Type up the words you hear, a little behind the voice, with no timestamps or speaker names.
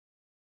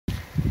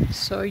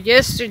So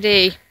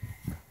yesterday,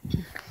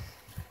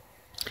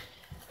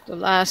 the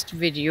last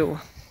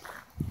video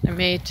I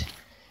made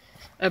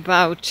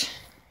about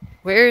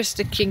where is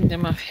the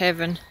kingdom of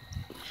heaven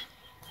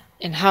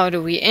and how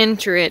do we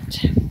enter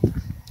it,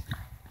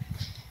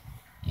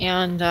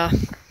 and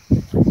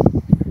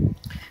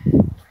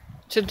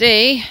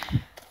today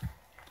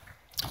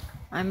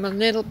I'm a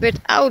little bit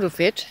out of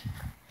it,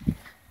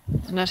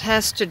 and that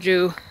has to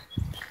do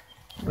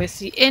with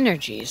the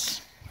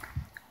energies.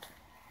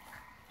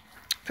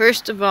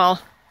 First of all,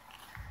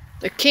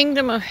 the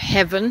kingdom of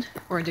heaven,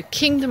 or the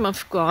kingdom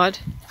of God,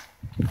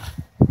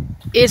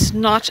 is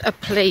not a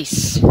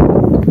place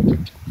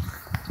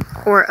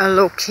or a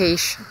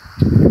location.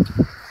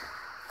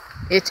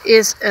 It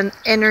is an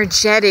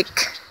energetic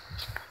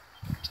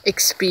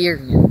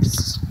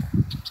experience.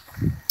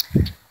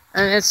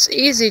 And it's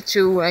easy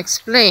to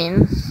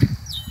explain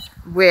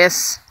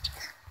with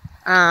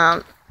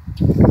when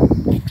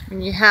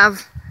you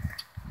have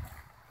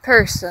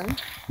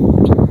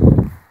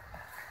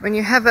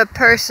a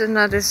person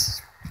that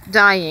is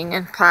dying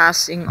and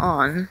passing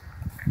on,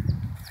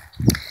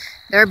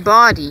 their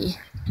body,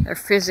 their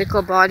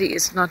physical body,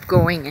 is not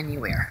going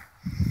anywhere.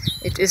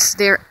 It is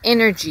their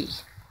energy,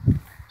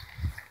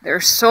 their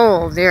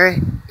soul, their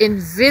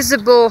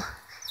invisible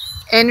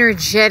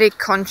energetic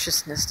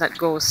consciousness that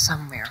goes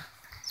somewhere.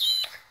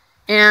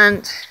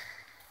 And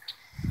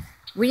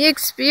we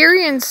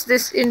experience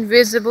this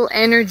invisible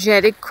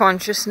energetic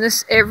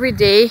consciousness every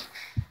day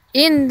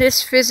in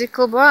this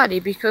physical body,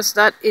 because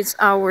that is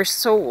our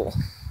soul.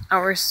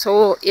 Our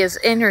soul is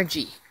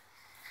energy.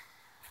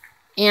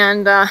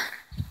 And the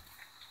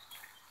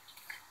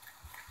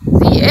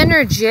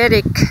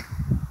energetic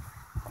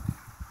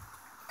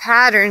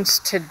patterns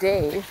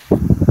today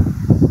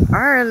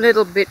are a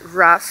little bit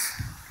rough,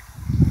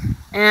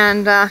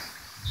 and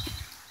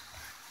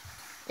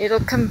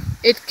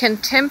it can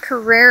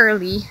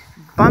temporarily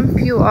bump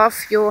you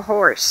off your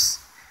horse.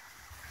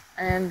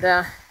 And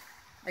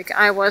like,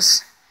 I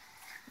was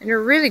in a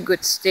really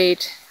good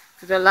state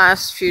for the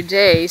last few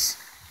days,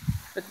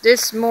 but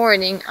this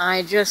morning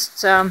I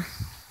just am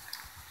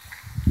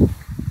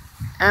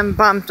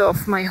bumped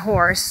off my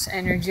horse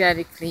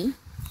energetically,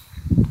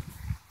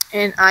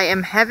 and I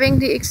am having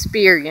the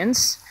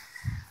experience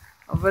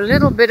of a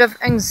little bit of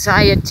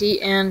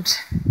anxiety and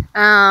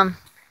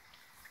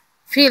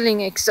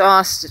feeling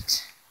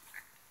exhausted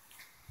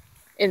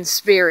in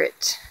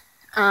spirit.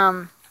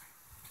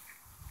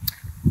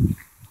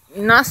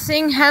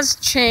 Nothing has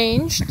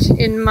changed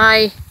in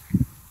my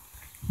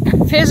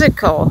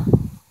physical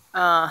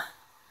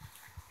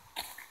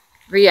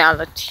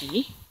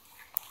reality,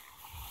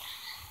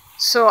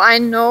 so I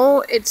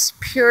know it's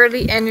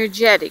purely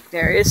energetic.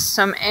 There is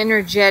some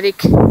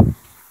energetic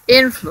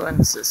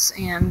influences,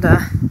 and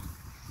I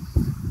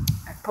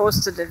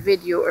posted a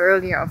video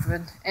earlier of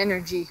an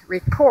energy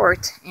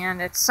report,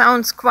 and it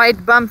sounds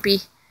quite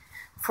bumpy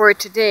for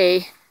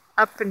today,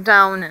 up and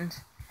down, and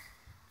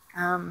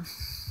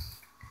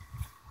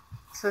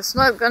so it's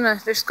not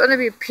gonna, there's gonna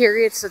be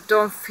periods that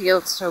don't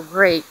feel so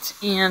great,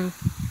 and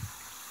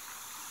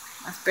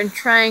I've been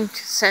trying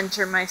to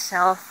center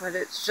myself, but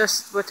it's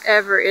just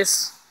whatever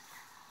is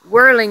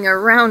whirling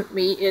around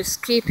me is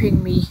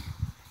keeping me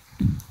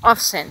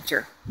off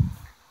center.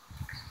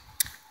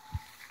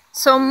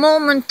 So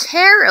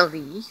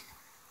momentarily,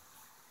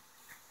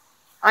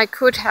 I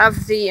could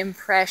have the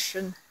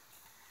impression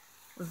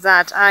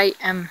that I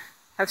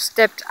have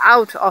stepped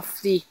out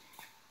of the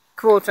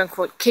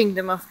quote-unquote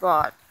kingdom of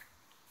God.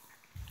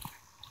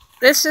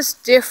 This is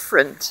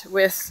different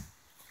with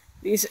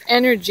these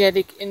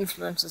energetic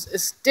influences.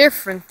 It's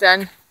different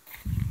than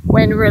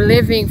when we're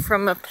living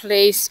from a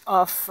place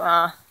of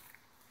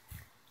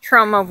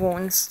trauma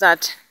wounds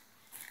that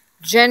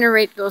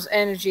generate those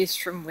energies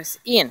from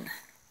within.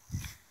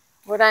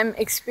 What I'm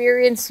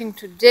experiencing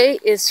today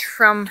is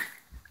from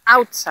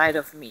outside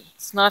of me.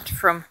 It's not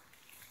from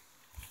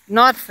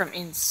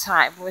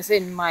inside,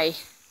 within my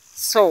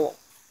soul.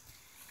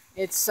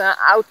 It's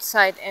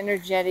outside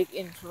energetic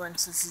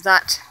influences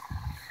that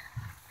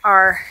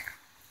are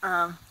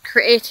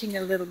creating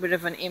a little bit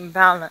of an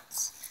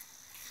imbalance.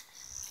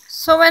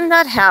 So when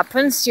that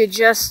happens, you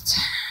just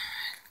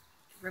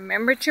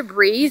remember to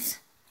breathe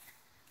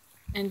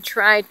and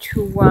try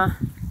to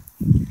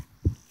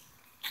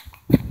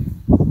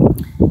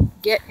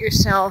get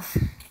yourself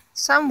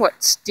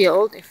somewhat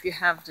stilled if you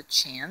have the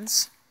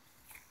chance,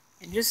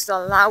 and just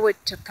allow it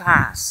to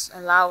pass.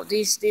 Allow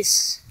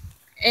these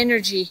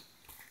energy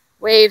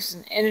waves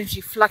and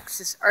energy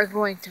fluxes are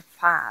going to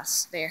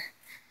pass. They're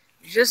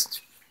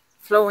just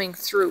flowing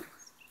through,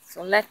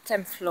 so let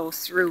them flow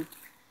through,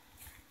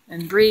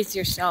 and breathe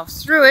yourself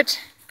through it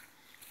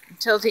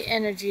until the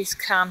energies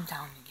calm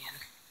down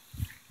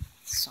again.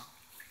 So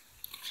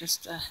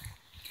just a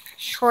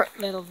short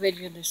little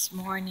video this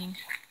morning,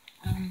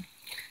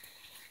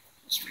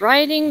 just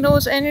riding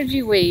those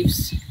energy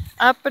waves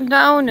up and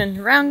down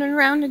and round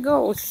it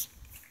goes.